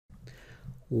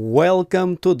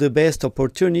Welcome to the best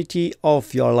opportunity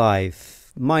of your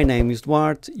life. My name is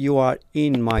Duarte, you are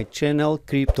in my channel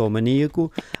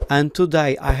CRIPTOMOEDAS, and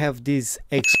today I have this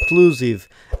exclusive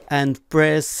and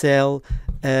pre-sale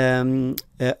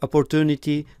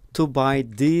opportunity to buy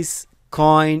this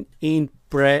coin in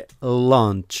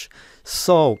pre-launch.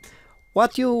 So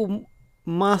what you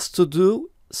must do,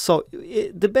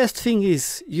 the best thing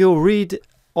is you read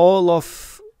all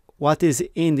of what is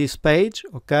in this page,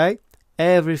 okay?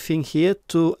 Everything here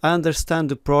to understand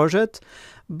the project,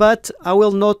 but I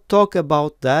will not talk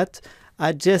about that.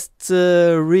 I just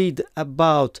read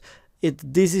about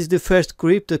it. This is the first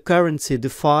cryptocurrency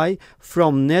DeFi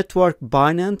from network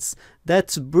Binance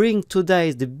that's bring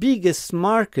today the biggest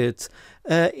market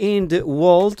in the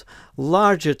world,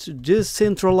 largest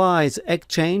decentralized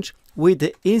exchange with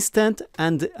the instant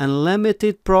and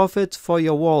unlimited profit for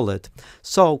your wallet.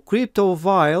 So Cripto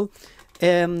Ville,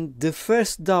 the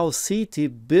first DAO city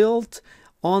built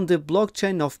on the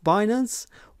blockchain of Binance,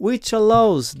 which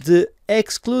allows the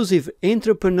exclusive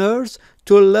entrepreneurs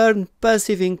to learn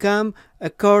passive income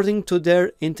according to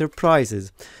their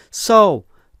enterprises. So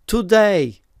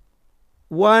today,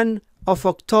 1 of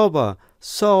October,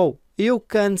 so you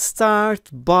can start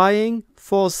buying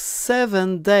for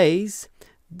 7 days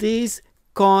this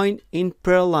coin in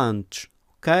pre-launch.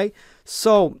 Okay,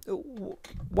 so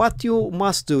what you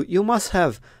must do, you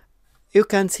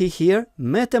can see here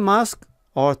MetaMask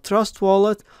or Trust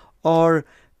Wallet or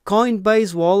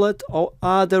Coinbase wallet or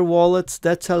other wallets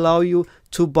that allow you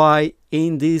to buy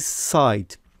in this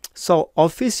site. So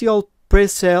official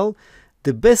pre-sale,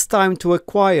 the best time to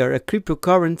acquire a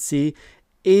cryptocurrency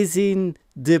is in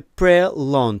the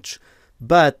pre-launch,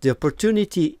 but the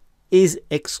opportunity is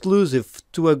exclusive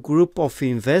to a group of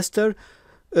investors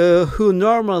who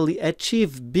normally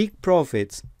achieve big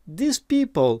profits. These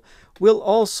people will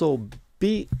also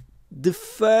be the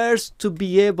first to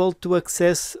be able to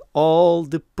access all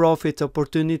the profit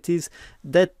opportunities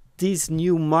that these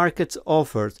new markets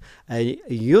offers. A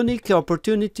unique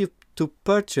opportunity to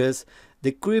purchase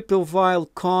the Cripto Ville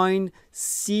coin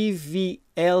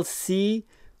CVLC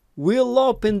will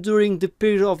open during the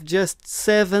period of just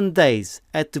 7 days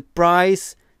at the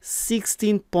price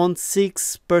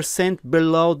 16.6%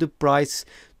 below the price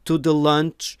to the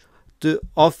launch, the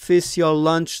official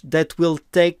launch that will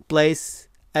take place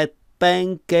at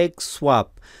PancakeSwap.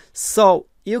 So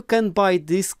you can buy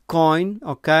this coin,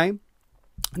 okay?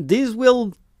 This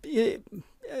will,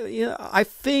 I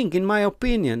think, in my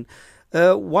opinion,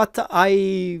 what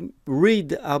I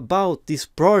read about this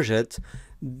project,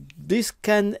 this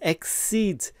can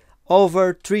exceed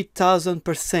over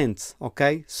 3000%,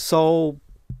 okay? So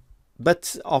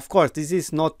but of course this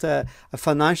is not a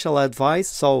financial advice,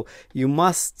 so you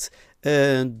must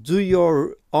do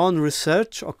your own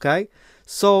research, okay?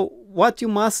 So what you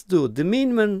must do, the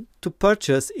minimum to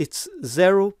purchase it's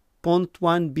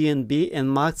 0.1 BNB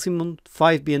and maximum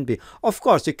 5 BNB. Of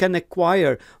course you can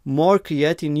acquire more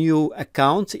creating new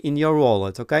accounts in your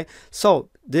wallet, okay? So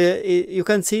you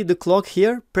can see the clock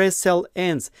here. Pre-sale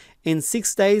ends in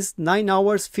 6 days, 9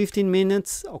 hours, 15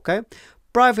 minutes, okay?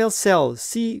 Private sale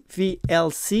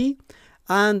CVLC,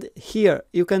 and here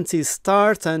you can see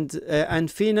start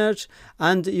and finish,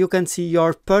 and you can see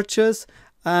your purchase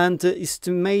and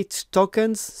estimate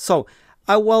tokens. So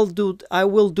I will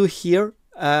do here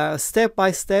step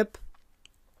by step.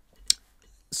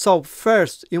 So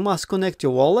first you must connect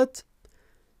your wallet.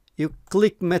 You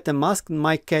click MetaMask. In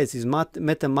my case is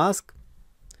MetaMask,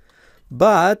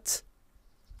 but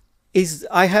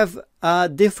I have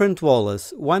different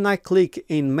wallets. When I click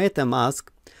in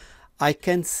MetaMask, I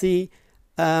can see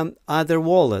other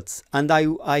wallets, and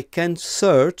I can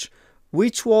search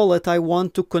which wallet I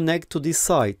want to connect to this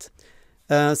site.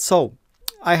 So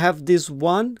I have this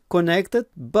one connected,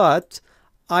 but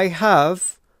I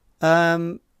have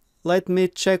let me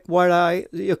check where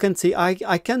you can see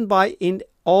I can buy in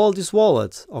all these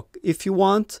wallets, okay, if you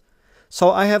want.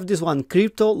 So I have this one,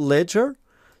 Crypto Ledger.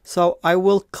 So I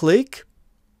will click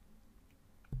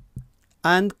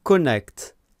and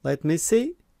connect. Let me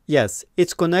see. Yes,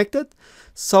 it's connected.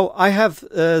 So I have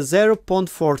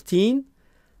 0.14.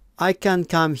 I can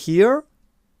come here.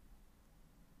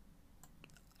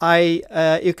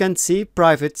 You can see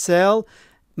private sale,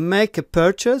 make a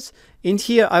purchase. In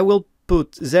here I will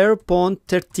put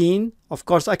 0.13. Of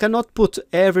course I cannot put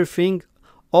everything,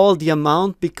 all the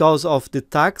amount, because of the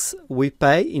tax we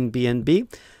pay in BNB,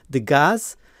 the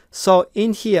gas. So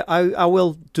in here I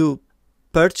will do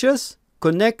purchase,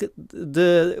 connect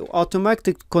the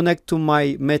automatic connect to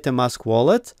my MetaMask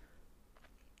wallet.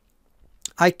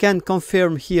 I can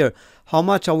confirm here how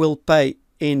much I will pay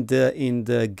in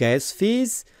the gas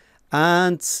fees,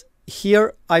 and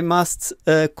here I must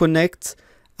connect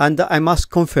and I must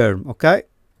confirm. Okay.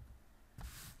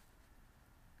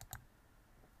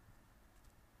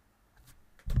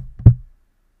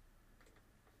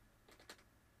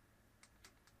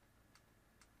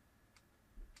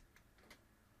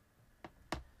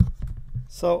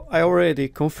 So I already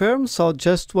confirmed, so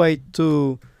just wait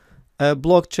to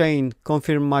blockchain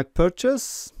confirm my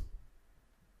purchase.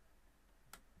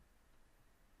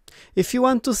 If you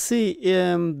want to see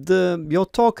your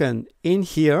token in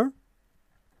here,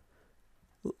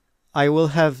 I will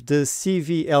have the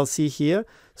CVLC here.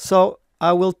 So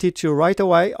I will teach you right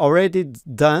away, already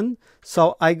done.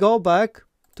 So I go back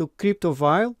to Cripto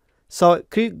Ville. So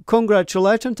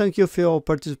congratulations, thank you for your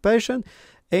participation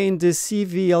in the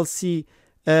CVLC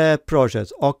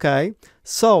project. Okay,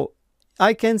 so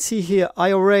I can see here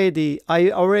I already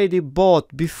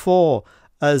bought before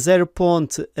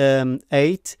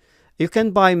 0.8. You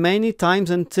can buy many times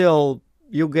until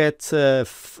you get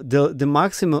the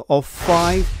maximum of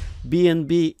 5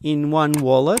 BNB in one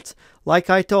wallet.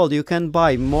 Like I told you, you can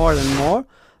buy more and more,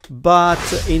 but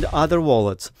in other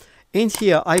wallets. In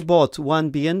here I bought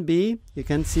 1 BNB. You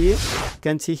can see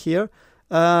here.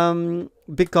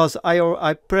 Because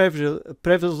I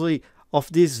previously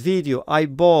of this video I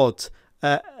bought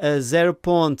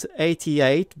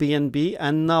 0.88 BNB,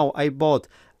 and now I bought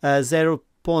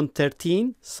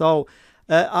 0.13. So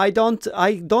I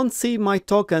don't see my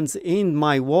tokens in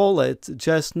my wallet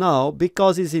just now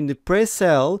because it's in the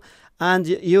pre-sale, and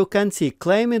you can see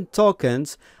claiming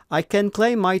tokens. I can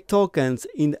claim my tokens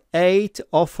in 8th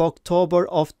of October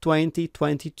of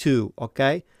 2022.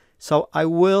 Okay, so I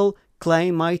will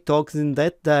claim my tokens in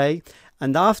that day,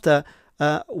 and after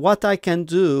what I can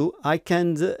do, I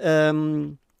can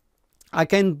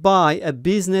buy a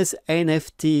business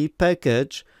NFT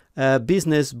package,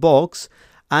 business box,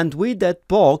 and with that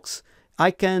box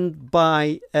I can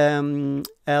buy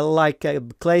like a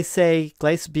class A,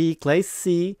 class B, class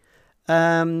C,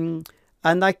 and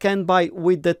I can buy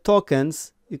with the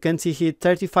tokens. You can see here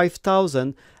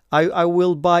 35,000. I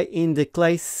will buy in the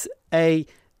class A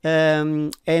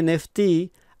NFT,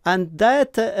 and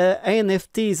that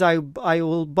NFTs I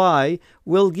will buy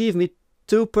will give me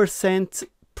 2%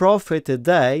 profit a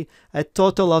day, a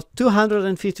total of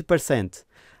 250%,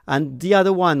 and the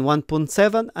other one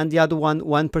 1.7 and the other one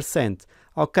 1%.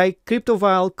 Okay, Cripto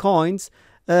Ville coins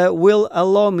will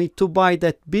allow me to buy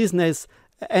that business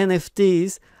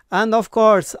NFTs, and of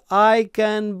course I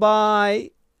can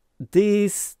buy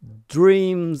these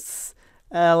dreams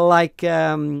like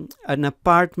an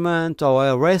apartment or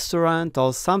a restaurant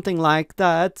or something like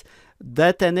that.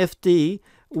 That NFT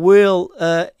will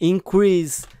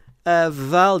increase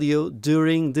value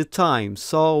during the time.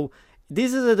 So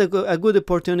this is a good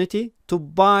opportunity to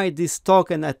buy this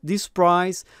token at this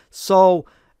price. So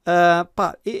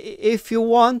if you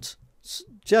want,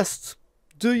 just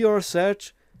do your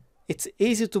search. It's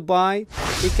easy to buy.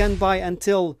 You can buy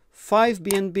until 5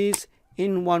 BNBs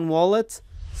in one wallet.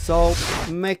 So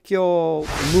make your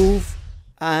move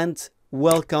and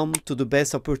welcome to the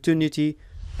best opportunity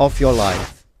of your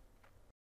life.